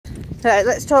Right,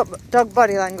 let's talk dog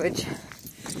body language,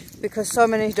 because so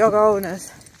many dog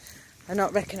owners are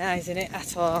not recognising it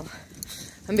at all,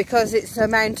 and because it's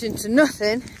amounting to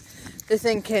nothing, they're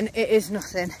thinking it is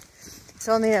nothing. It's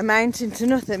only amounting to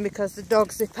nothing because the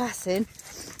dogs they're passing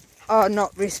are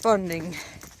not responding.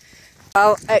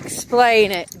 I'll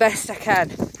explain it best I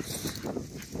can.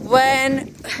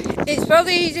 When it's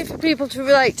probably easy for people to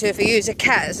relate to if I use a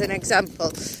cat as an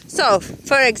example. So,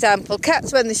 for example,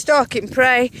 cats, when they're stalking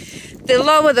prey, they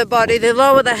lower the body, they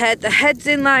lower the head's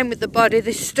in line with the body,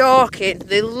 they're stalking,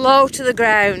 they're low to the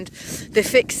ground, they're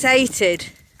fixated.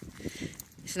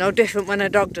 It's no different when a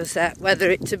dog does that, whether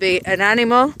it to be an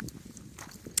animal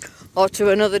or to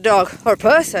another dog or a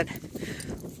person.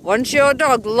 Once your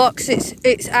dog locks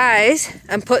its eyes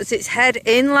and puts its head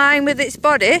in line with its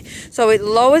body, so it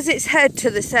lowers its head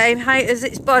to the same height as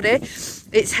its body,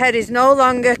 its head is no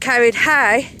longer carried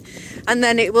high, and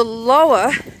then it will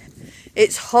lower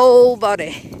its whole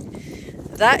body.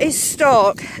 That is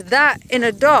stalk. That in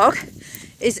a dog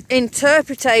is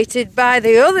interpreted by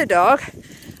the other dog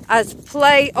as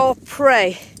play or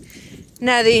prey.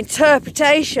 Now the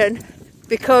interpretation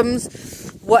becomes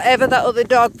whatever that other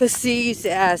dog perceives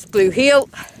it as. Blue heel.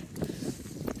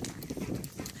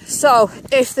 So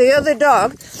if the other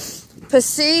dog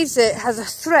perceives it as a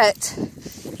threat,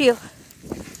 heel.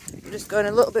 I'm just going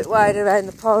a little bit wide around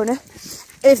the pony.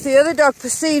 If the other dog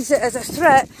perceives it as a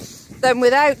threat, then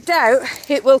without doubt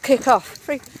it will kick off.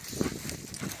 Free.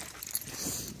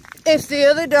 If the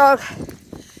other dog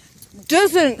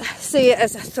doesn't see it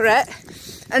as a threat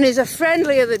and is a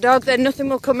friendly other dog, then nothing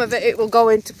will come of it. It will go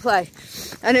into play.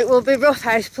 And it will be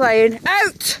roughhouse playing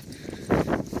out.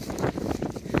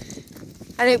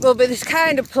 And it will be this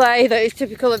kind of play that is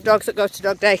typical of dogs that go to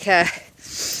dog daycare.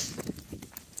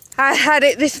 I had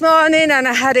it this morning and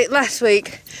I had it last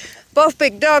week. Both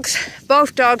big dogs,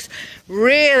 both dogs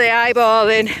really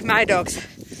eyeballing my dogs.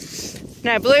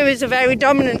 Now Blue is a very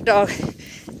dominant dog.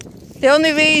 The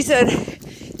only reason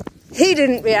he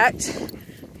didn't react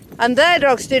and their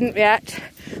dogs didn't react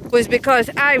was because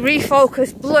I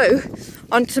refocused Blue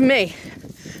onto me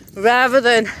rather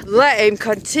than let him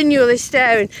continually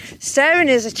staring. Staring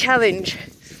is a challenge.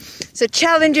 It's a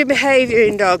challenging behaviour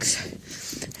in dogs,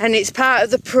 and it's part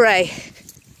of the prey.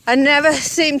 I never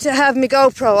seem to have my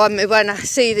GoPro on me when I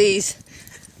see these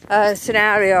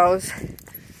scenarios,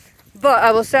 but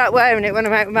I will start wearing it when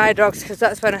I'm out with my dogs, because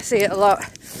that's when I see it a lot,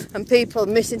 and people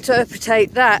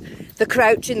misinterpret that, the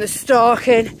crouching, the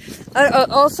stalking.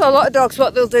 Also a lot of dogs,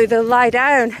 what they'll do, they'll lie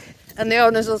down and the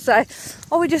owners will say,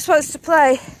 oh, he just wants to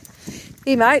play.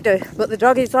 He might do, but the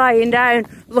dog he's lying down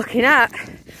looking at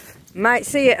might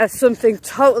see it as something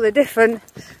totally different,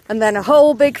 and then a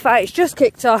whole big fight's just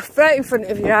kicked off right in front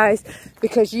of your eyes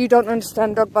because you don't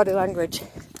understand dog body language.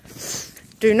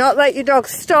 Do not let your dog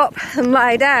stop and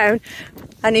lie down,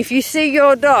 and if you see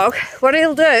your dog, what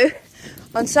he'll do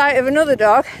on sight of another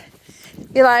dog,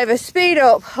 he'll either speed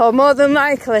up or more than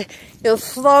likely he'll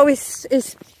slow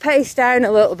his pace down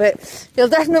a little bit. He'll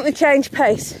definitely change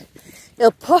pace.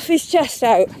 He'll puff his chest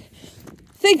out.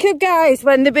 Think of guys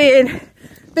when they're being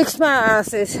big smart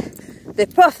asses. They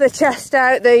puff their chest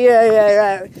out,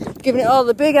 they're giving it all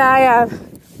the big I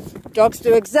am. Dogs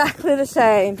do exactly the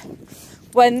same.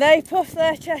 When they puff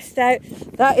their chest out,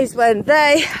 that is when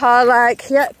they are like,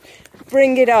 yep,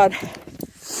 bring it on.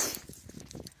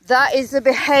 That is the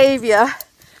behaviour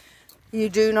you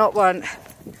do not want.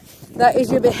 That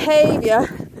is your behaviour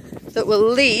that will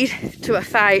lead to a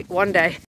fight one day.